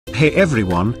Hey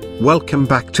everyone, welcome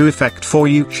back to Effect For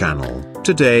You channel.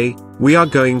 Today, we are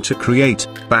going to create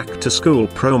back to school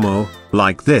promo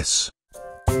like this.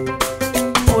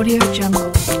 Audio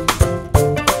Jungle.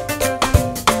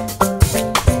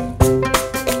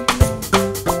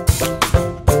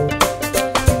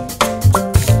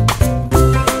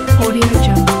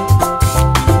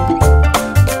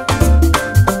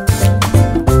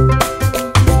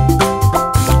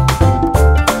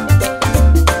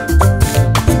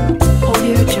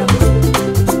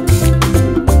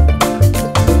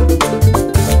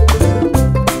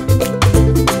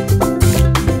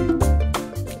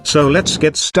 So let's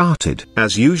get started.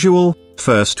 As usual,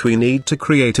 first we need to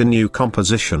create a new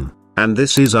composition, and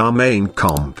this is our main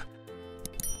comp.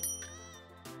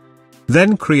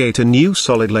 Then create a new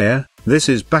solid layer, this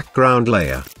is background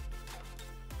layer.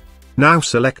 Now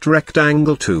select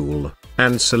rectangle tool,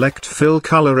 and select fill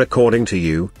color according to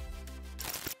you.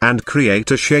 And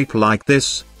create a shape like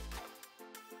this.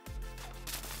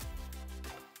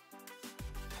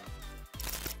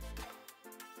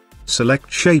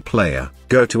 Select shape layer,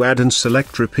 go to add and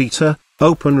select repeater,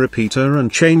 open repeater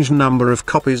and change number of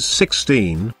copies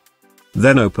 16.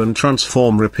 Then open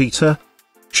transform repeater,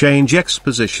 change X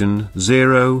position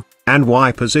 0, and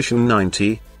Y position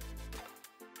 90.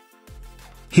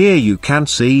 Here you can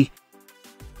see.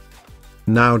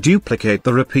 Now duplicate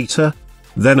the repeater,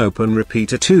 then open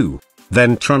repeater 2,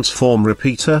 then transform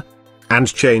repeater,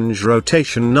 and change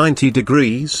rotation 90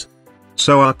 degrees.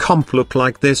 So our comp look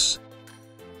like this.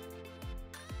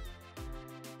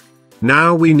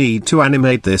 Now we need to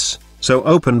animate this, so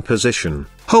open position,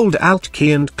 hold Alt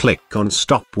key and click on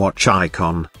stopwatch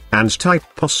icon, and type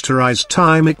Posterize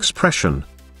time expression.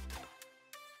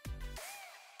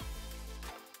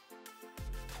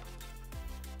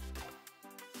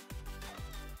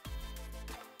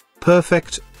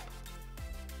 Perfect.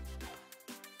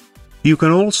 You can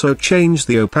also change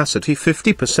the opacity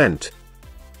 50%.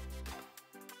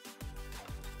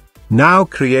 Now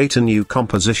create a new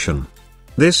composition.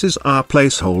 This is our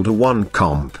placeholder 1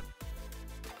 comp.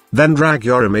 Then drag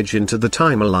your image into the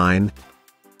timeline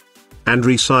and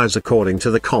resize according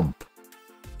to the comp.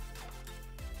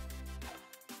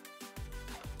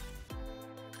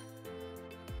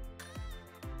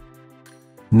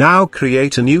 Now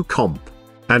create a new comp,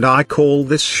 and I call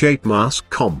this shape mask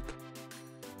comp.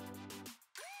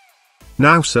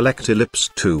 Now select ellipse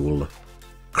tool.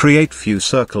 Create few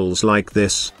circles like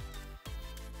this.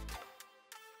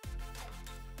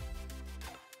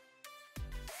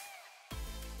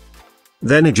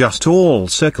 Then adjust all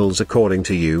circles according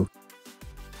to you.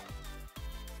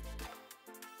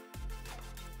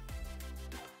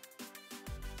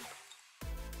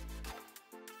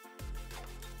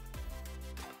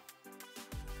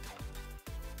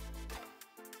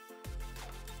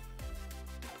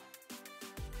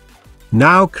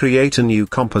 Now create a new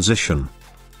composition.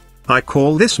 I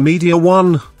call this Media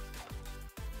 1.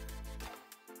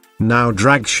 Now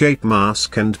drag shape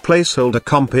mask and placeholder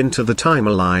comp into the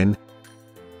timeline.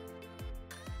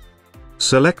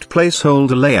 Select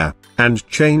placeholder layer, and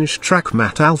change track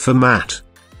matte alpha matte.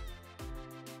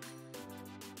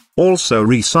 Also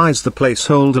resize the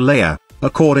placeholder layer,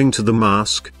 according to the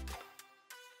mask.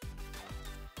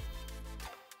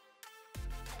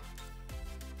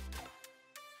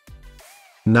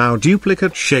 Now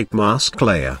duplicate shape mask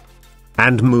layer.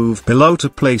 And move below to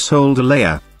placeholder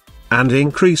layer. And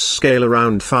increase scale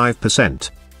around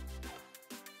 5%.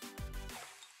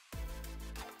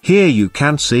 Here you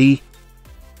can see.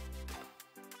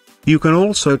 You can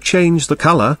also change the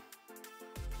color.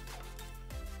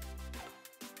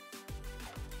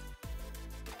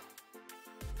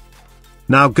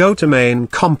 Now go to main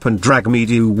comp and drag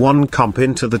Media 1 comp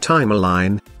into the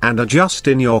timeline, and adjust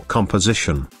in your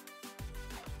composition.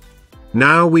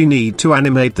 Now we need to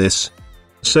animate this.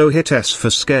 So hit S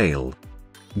for scale.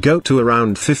 Go to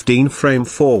around 15 frame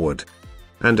forward.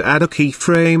 And add a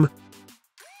keyframe.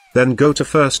 Then go to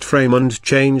first frame and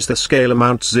change the scale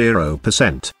amount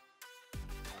 0%.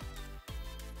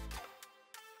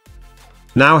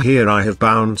 Now here I have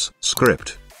bounce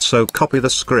script, so copy the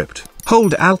script,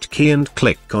 hold Alt key and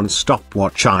click on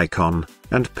stopwatch icon,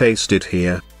 and paste it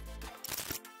here.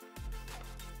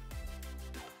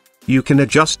 You can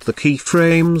adjust the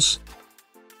keyframes.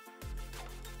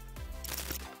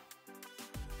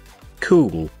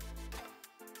 Cool.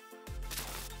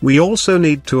 We also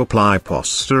need to apply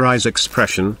Posterize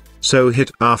Expression, so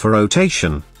hit R for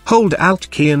rotation, hold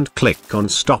Alt key and click on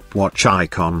stopwatch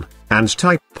icon, and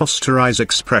type Posterize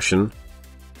Expression.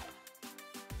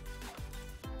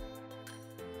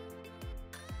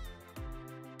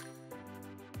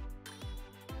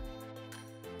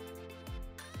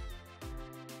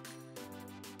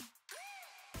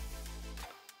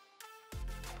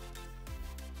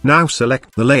 Now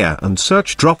select the layer and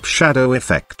search Drop Shadow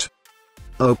Effect.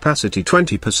 Opacity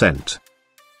 20%.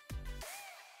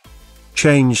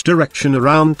 Change direction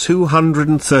around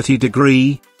 230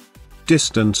 degree.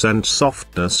 Distance and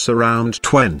softness around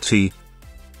 20.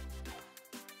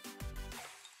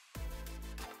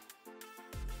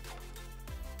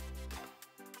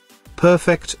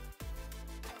 Perfect.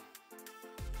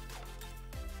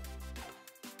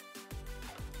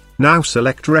 Now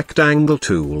select Rectangle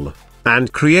tool,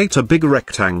 and create a big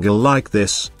rectangle like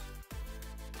this.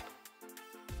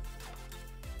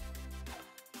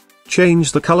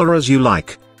 Change the color as you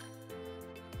like.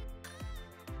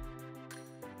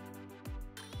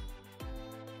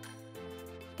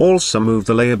 Also move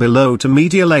the layer below to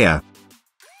media layer.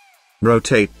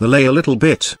 Rotate the layer a little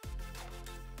bit.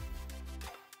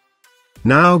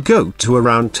 Now go to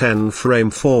around 10 frame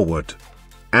forward.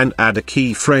 And add a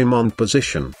keyframe on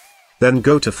position. Then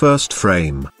go to first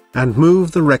frame, and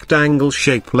move the rectangle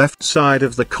shape left side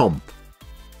of the comp.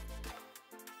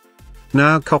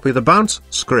 Now copy the bounce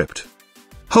script.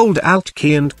 Hold Alt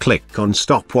key and click on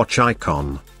stopwatch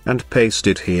icon, and paste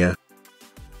it here.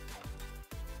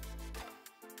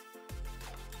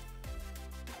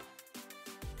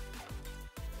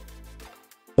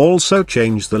 Also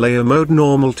change the layer mode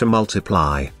normal to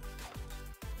multiply.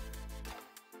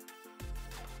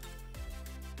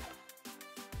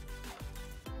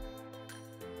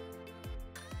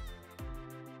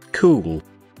 Cool.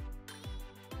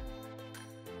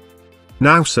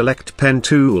 Now select Pen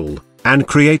tool, and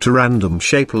create a random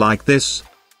shape like this.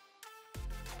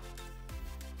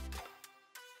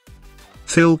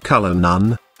 Fill color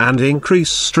none, and increase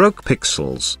stroke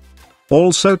pixels.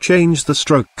 Also change the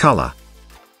stroke color.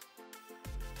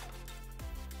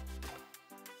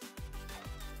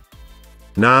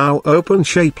 Now open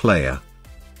shape layer.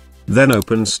 Then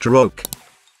open stroke.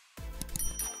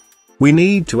 We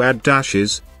need to add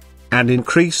dashes, and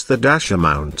increase the dash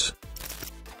amount.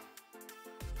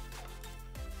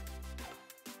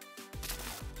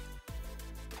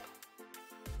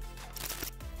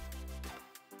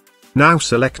 Now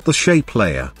select the shape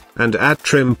layer, and add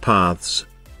trim paths.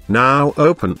 Now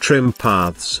open trim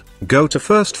paths, go to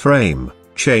first frame,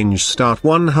 change start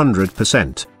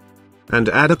 100%. And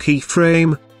add a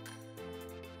keyframe.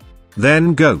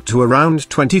 Then go to around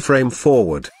 20 frame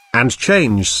forward, and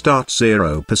change start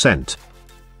 0%.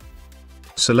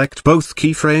 Select both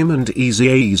keyframe and easy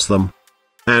ease them.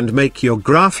 And make your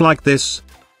graph like this.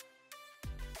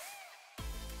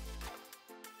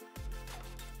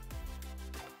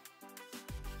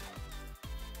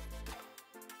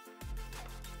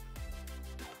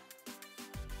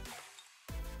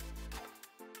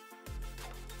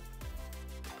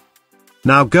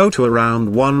 Now go to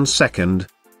around 1 second.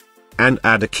 And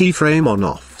add a keyframe on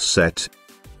offset.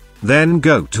 Then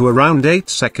go to around 8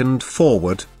 second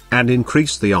forward, and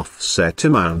increase the offset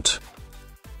amount.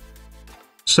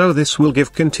 So this will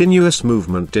give continuous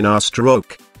movement in our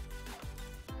stroke.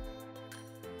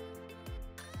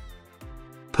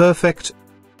 Perfect.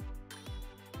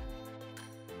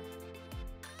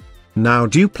 Now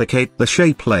duplicate the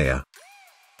shape layer.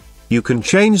 You can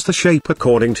change the shape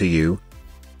according to you.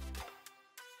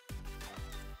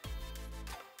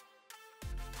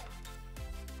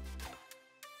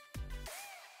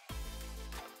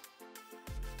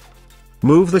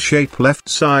 Move the shape left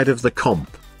side of the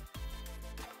comp.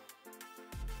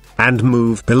 And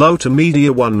move below to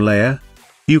media 1 layer.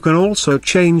 You can also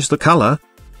change the color.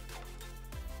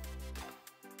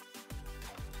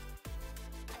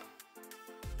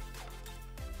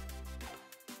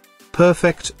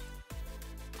 Perfect.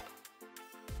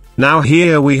 Now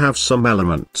here we have some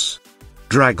elements.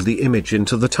 Drag the image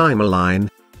into the timeline.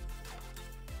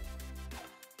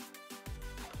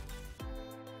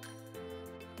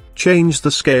 Change the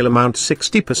scale amount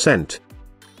 60%.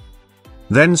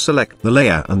 Then select the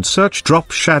layer and search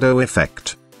Drop Shadow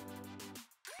Effect.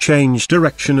 Change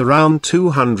direction around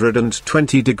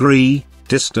 220 degree,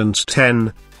 distance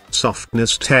 10,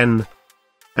 softness 10,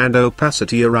 and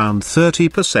opacity around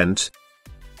 30%.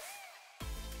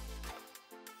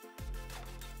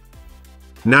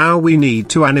 Now we need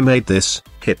to animate this.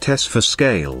 Hit S for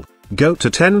scale, go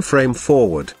to 10 frame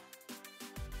forward,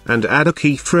 and add a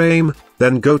keyframe.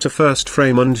 Then go to first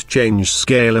frame and change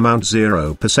scale amount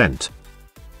 0%.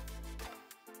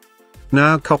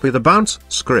 Now copy the bounce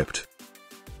script.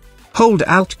 Hold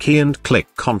Alt key and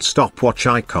click on stopwatch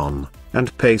icon,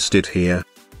 and paste it here.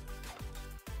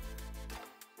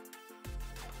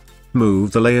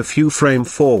 Move the layer few frame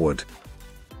forward.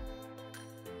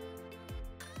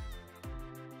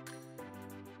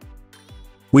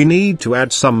 We need to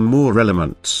add some more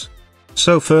elements.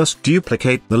 So first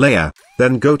duplicate the layer,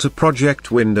 then go to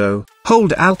Project window,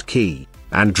 hold Alt key,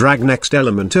 and drag next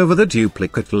element over the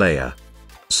duplicate layer.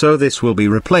 So this will be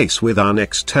replaced with our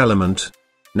next element.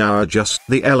 Now adjust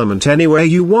the element anywhere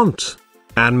you want,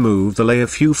 and move the layer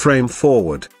few frame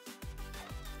forward.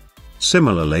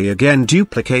 Similarly again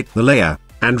duplicate the layer,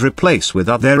 and replace with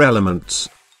other elements,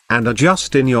 and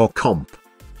adjust in your comp.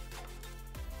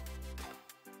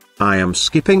 I am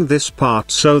skipping this part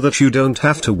so that you don't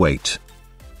have to wait.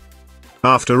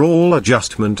 After all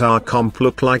adjustment our comp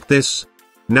look like this.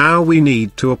 Now we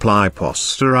need to apply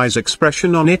Posterize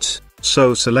Expression on it,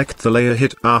 so select the layer,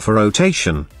 hit R for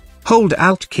rotation, hold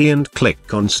Alt key and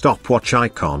click on stopwatch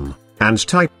icon, and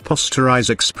type Posterize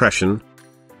Expression.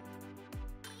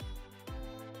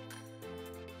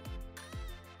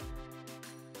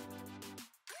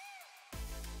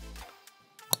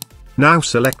 Now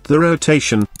select the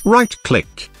rotation,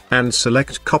 right-click, and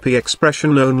select Copy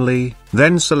Expression Only,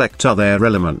 then select Other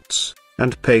Elements,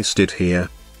 and paste it here.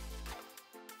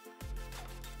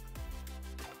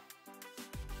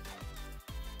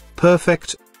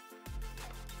 Perfect.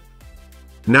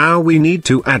 Now we need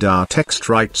to add our text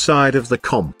right side of the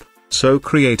comp, so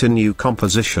create a new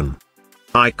composition.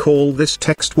 I call this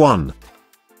Text 1.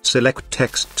 Select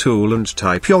Text tool and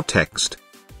type your text.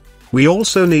 We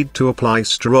also need to apply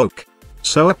stroke,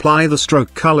 so apply the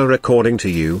stroke color according to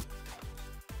you,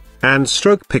 and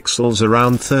stroke pixels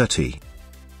around 30.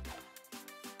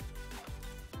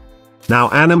 Now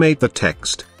animate the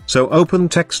text, so open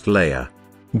text layer,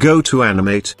 go to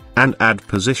animate, and add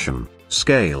position,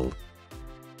 scale,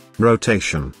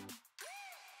 rotation,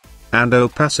 and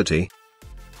opacity.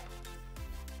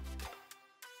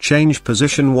 Change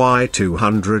position Y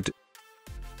 200,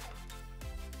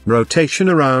 rotation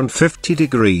around 50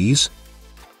 degrees,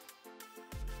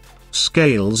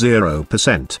 scale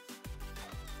 0%,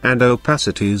 and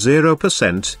opacity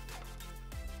 0%.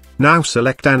 Now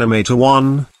select Animator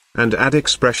 1, and add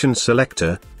Expression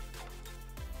Selector.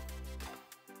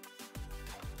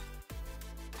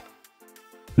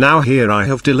 Now here I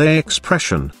have delay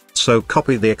expression, so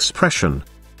copy the expression.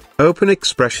 Open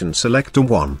Expression Selector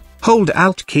 1, hold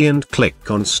Alt key and click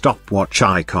on stopwatch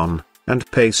icon, and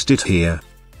paste it here.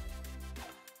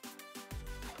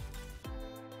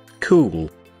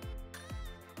 Cool.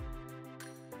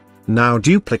 Now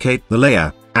duplicate the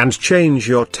layer, and change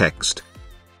your text.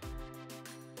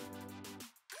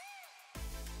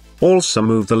 Also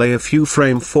move the layer few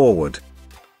frame forward.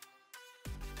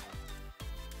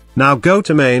 Now go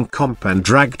to main comp and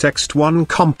drag text 1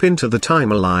 comp into the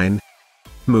timeline.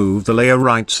 Move the layer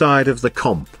right side of the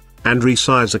comp, and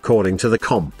resize according to the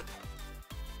comp.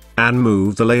 And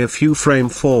move the layer few frame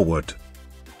forward.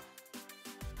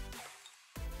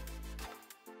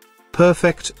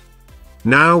 Perfect.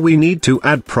 Now we need to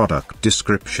add product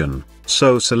description,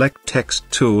 so select Text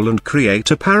tool and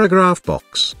create a paragraph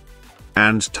box.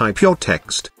 And type your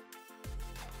text.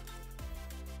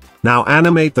 Now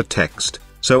animate the text,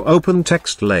 so open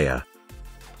text layer.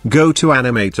 Go to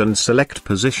animate and select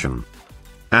position,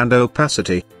 and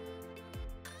opacity,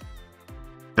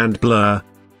 and blur.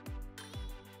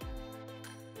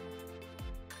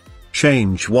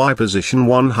 Change Y position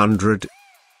 100.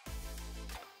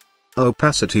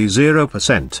 Opacity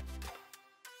 0%,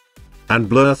 and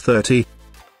blur 30.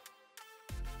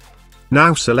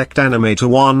 Now select Animator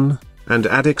 1, and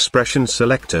add Expression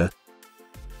Selector.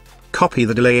 Copy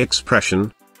the delay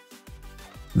expression.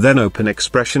 Then open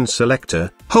Expression Selector,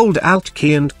 hold Alt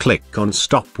key and click on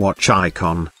stopwatch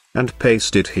icon, and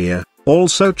paste it here.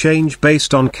 Also change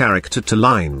based on character to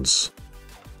lines.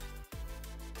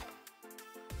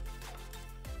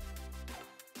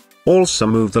 Also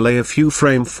move the layer few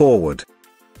frame forward.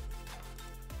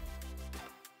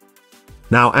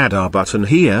 Now add our button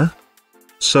here.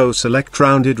 So select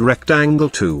rounded rectangle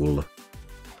tool.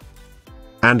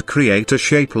 And create a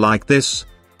shape like this.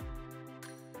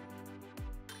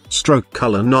 Stroke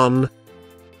color none.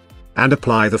 And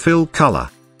apply the fill color.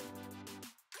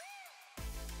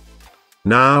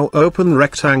 Now open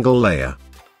rectangle layer.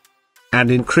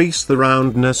 And increase the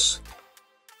roundness.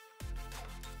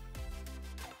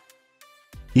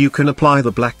 You can apply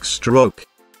the black stroke.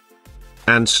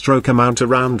 And stroke amount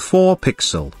around 4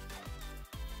 pixel.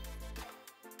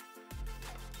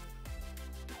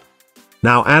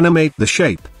 Now animate the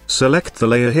shape, select the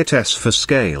layer, hit S for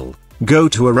scale, go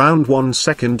to around 1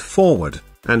 second forward,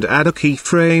 and add a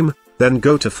keyframe, then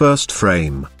go to first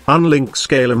frame, unlink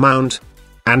scale amount,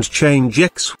 and change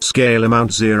X scale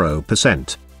amount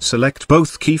 0%, select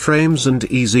both keyframes and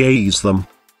ease them.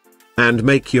 And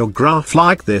make your graph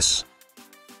like this.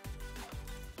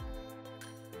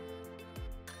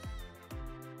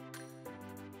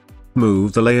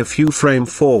 Move the layer few frame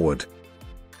forward.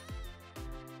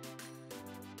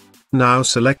 Now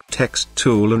select Text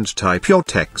tool and type your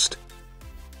text.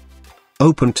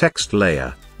 Open text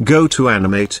layer, go to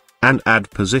Animate, and add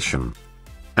position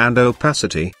and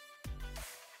opacity.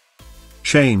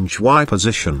 Change Y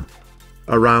position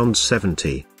around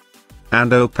 70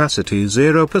 and opacity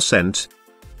 0%.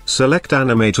 Select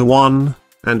Animator 1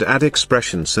 and add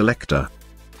Expression Selector.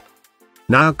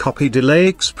 Now copy Delay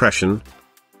Expression.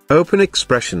 Open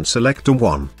Expression Selector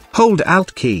 1, hold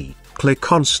Alt key,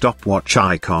 click on stopwatch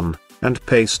icon, and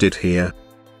paste it here.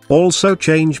 Also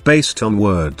change based on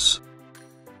words.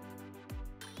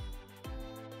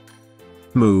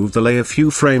 Move the layer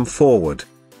few frame forward.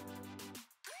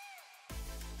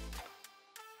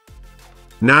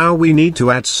 Now we need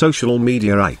to add social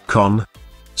media icon.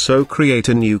 So create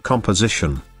a new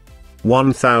composition.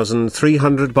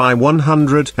 1300 by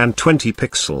 120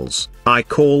 pixels, I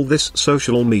call this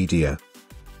social media.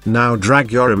 Now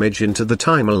drag your image into the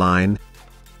timeline.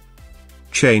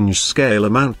 Change scale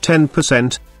amount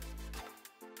 10%.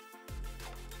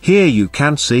 Here you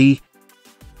can see.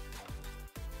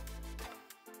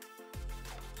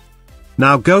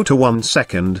 Now go to 1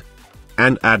 second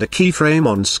and add a keyframe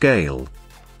on scale.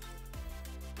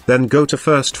 Then go to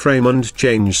first frame and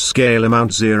change scale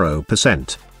amount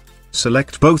 0%.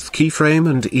 Select both keyframe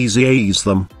and ease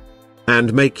them.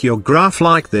 And make your graph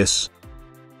like this.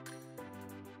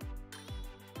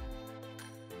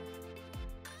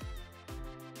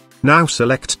 Now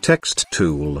select Text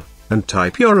tool and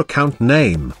type your account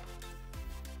name.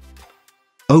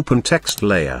 Open text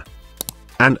layer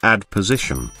and add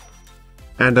position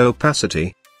and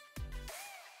opacity.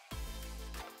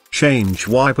 Change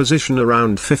Y position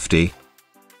around 50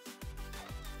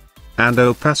 and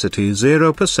opacity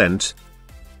 0%.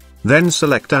 Then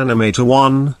select Animator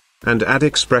 1 and add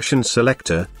Expression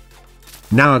Selector.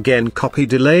 Now again copy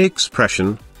Delay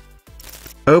Expression.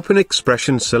 Open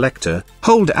Expression Selector,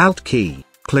 hold Alt key,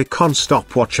 click on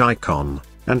stopwatch icon,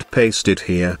 and paste it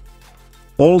here.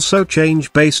 Also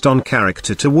change based on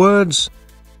character to words.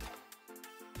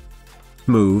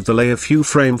 Move the layer few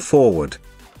frame forward.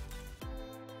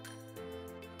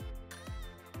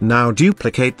 Now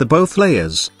duplicate the both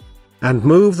layers and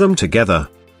move them together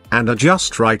and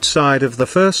adjust right side of the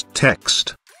first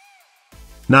text.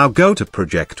 Now go to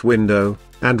project window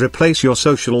and replace your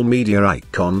social media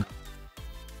icon.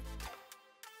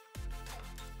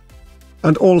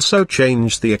 And also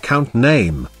change the account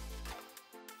name.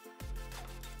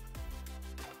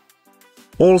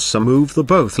 Also move the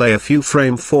both layer few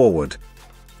frame forward.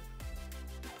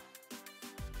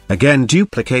 Again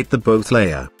duplicate the both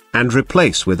layer and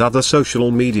replace with other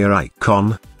social media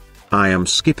icon. I am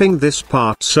skipping this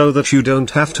part so that you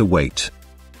don't have to wait.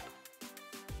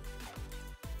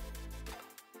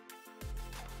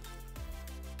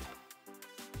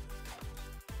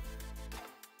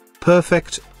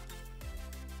 Perfect.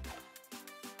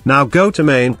 Now go to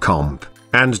main comp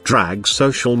and drag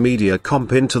social media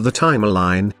comp into the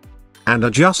timeline and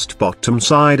adjust bottom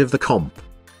side of the comp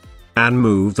and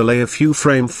move the layer few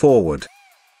frame forward.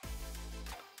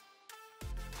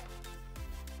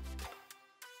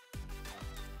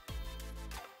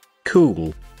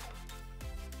 Cool.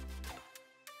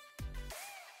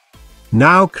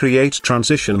 Now create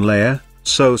transition layer,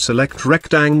 so select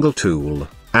rectangle tool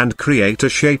and create a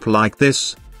shape like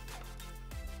this.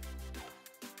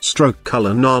 Stroke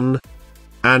color none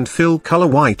and fill color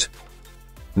white.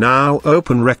 Now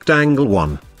open rectangle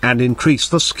 1 and increase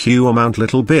the skew amount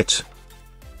little bit.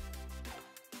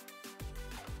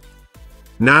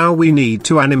 Now we need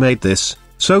to animate this,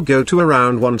 so go to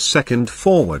around 1 second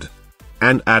forward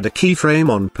and add a keyframe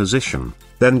on position,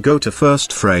 then go to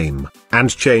first frame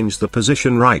and change the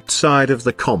position right side of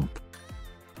the comp.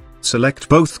 Select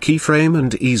both keyframe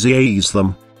and ease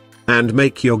them and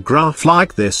make your graph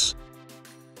like this.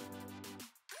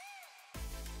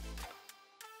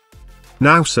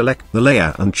 Now select the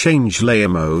layer and change layer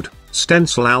mode,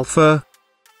 stencil alpha.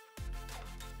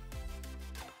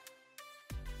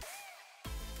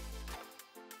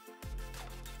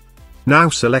 Now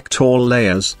select all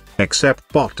layers,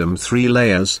 except bottom 3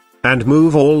 layers, and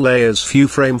move all layers few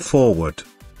frame forward.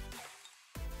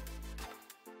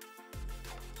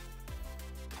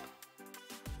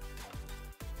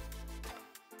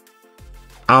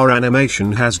 Our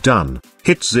animation has done.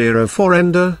 Hit 0 for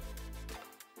render.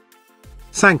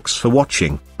 Thanks for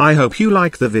watching. I hope you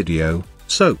like the video,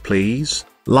 so please,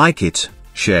 like it,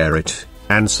 share it,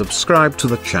 and subscribe to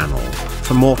the channel.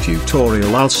 For more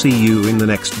tutorial I'll see you in the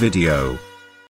next video.